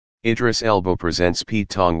Idris Elba presents Pete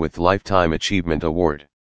Tong with Lifetime Achievement Award.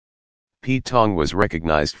 Pete Tong was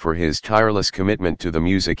recognized for his tireless commitment to the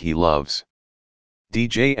music he loves.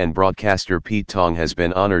 DJ and broadcaster Pete Tong has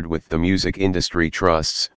been honored with the Music Industry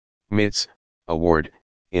Trust's MITS Award,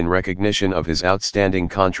 in recognition of his outstanding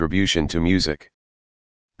contribution to music.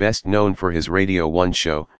 Best known for his Radio 1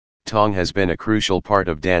 show, Tong has been a crucial part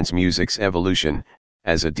of dance music's evolution,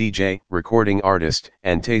 as a DJ, recording artist,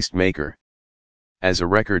 and tastemaker. As a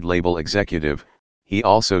record label executive, he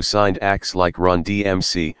also signed acts like Run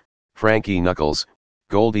DMC, Frankie Knuckles,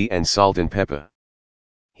 Goldie and Salt-N-Pepa.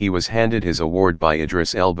 He was handed his award by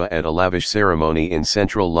Idris Elba at a lavish ceremony in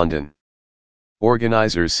central London.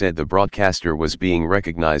 Organizers said the broadcaster was being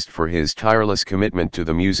recognized for his tireless commitment to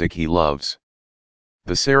the music he loves.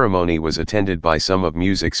 The ceremony was attended by some of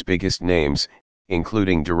music's biggest names,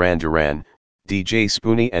 including Duran Duran, DJ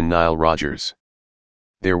Spoonie and Nile Rodgers.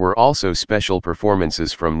 There were also special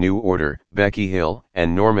performances from New Order, Becky Hill,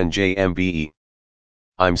 and Norman J.M.B.E.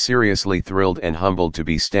 "I'm seriously thrilled and humbled to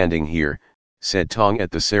be standing here," said Tong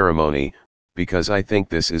at the ceremony, "because I think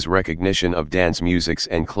this is recognition of dance music's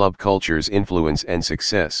and club culture's influence and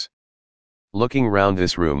success. Looking round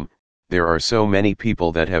this room, there are so many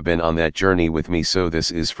people that have been on that journey with me, so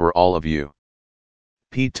this is for all of you."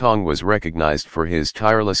 Pete Tong was recognized for his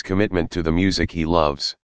tireless commitment to the music he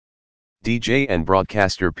loves. DJ and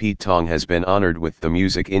broadcaster Pete Tong has been honored with the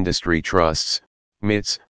Music Industry Trust's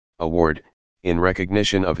MITS Award, in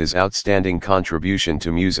recognition of his outstanding contribution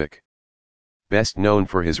to music. Best known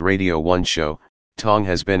for his Radio 1 show, Tong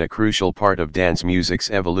has been a crucial part of dance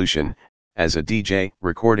music's evolution, as a DJ,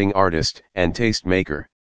 recording artist, and tastemaker.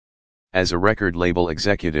 As a record label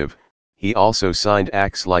executive, he also signed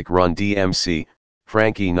acts like Run DMC,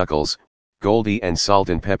 Frankie Knuckles, Goldie and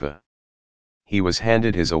Salt-N-Pepa. He was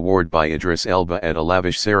handed his award by Idris Elba at a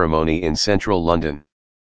lavish ceremony in central London.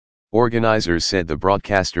 Organizers said the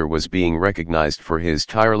broadcaster was being recognized for his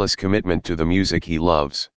tireless commitment to the music he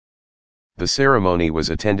loves. The ceremony was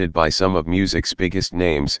attended by some of music's biggest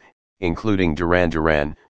names, including Duran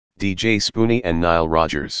Duran, DJ Spoonie and Nile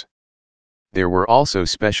Rodgers. There were also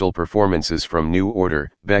special performances from New Order,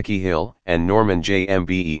 Becky Hill, and Norman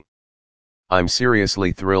J.M.B.E. "I'm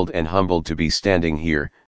seriously thrilled and humbled to be standing here,"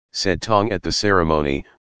 said Tong at the ceremony,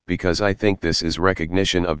 "because I think this is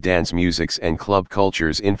recognition of dance music's and club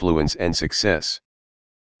culture's influence and success.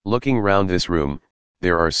 Looking round this room,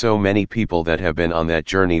 there are so many people that have been on that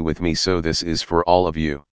journey with me, so this is for all of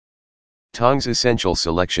you." Tong's Essential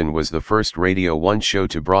Selection was the first Radio 1 show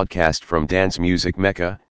to broadcast from dance music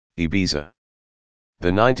mecca, Ibiza.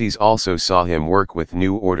 The 90s also saw him work with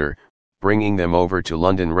New Order, bringing them over to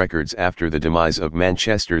London Records after the demise of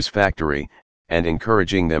Manchester's Factory, and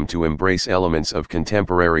encouraging them to embrace elements of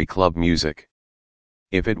contemporary club music.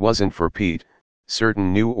 "If it wasn't for Pete,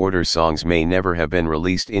 certain New Order songs may never have been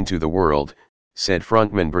released into the world," said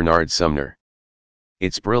frontman Bernard Sumner.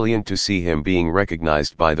 "It's brilliant to see him being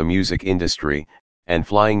recognized by the music industry, and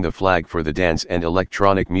flying the flag for the dance and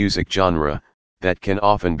electronic music genre, that can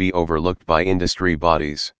often be overlooked by industry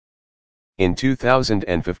bodies." In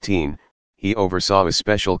 2015, he oversaw a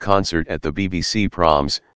special concert at the BBC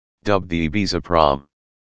Proms, dubbed the Ibiza Prom.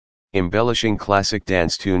 Embellishing classic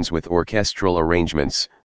dance tunes with orchestral arrangements,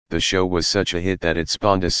 the show was such a hit that it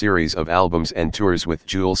spawned a series of albums and tours with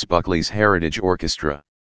Jules Buckley's Heritage Orchestra.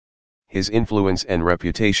 His influence and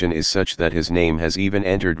reputation is such that his name has even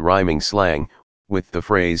entered rhyming slang, with the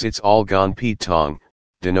phrase "It's all gone Pete Tong,"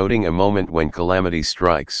 denoting a moment when calamity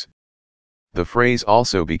strikes. The phrase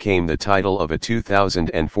also became the title of a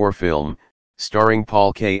 2004 film, starring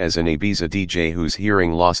Paul Kaye as an Ibiza DJ whose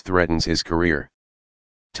hearing loss threatens his career.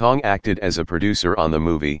 Tong acted as a producer on the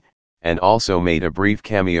movie, and also made a brief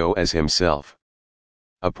cameo as himself.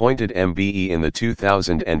 Appointed MBE in the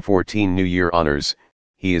 2014 New Year honors,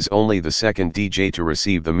 he is only the second DJ to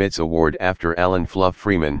receive the MITS Award after Alan Fluff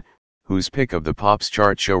Freeman, whose Pick of the Pops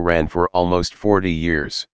chart show ran for almost 40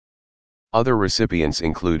 years. Other recipients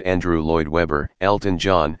include Andrew Lloyd Webber, Elton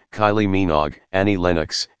John, Kylie Minogue, Annie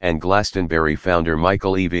Lennox, and Glastonbury founder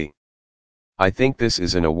Michael Eavey. "I think this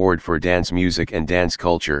is an award for dance music and dance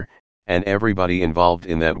culture, and everybody involved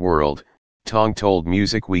in that world," Tong told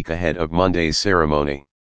Music Week ahead of Monday's ceremony.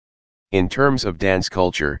 "In terms of dance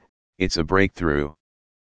culture, it's a breakthrough.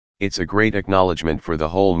 It's a great acknowledgement for the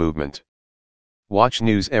whole movement." Watch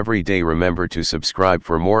news every day. Remember to subscribe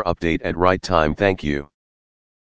for more update at right time. Thank you.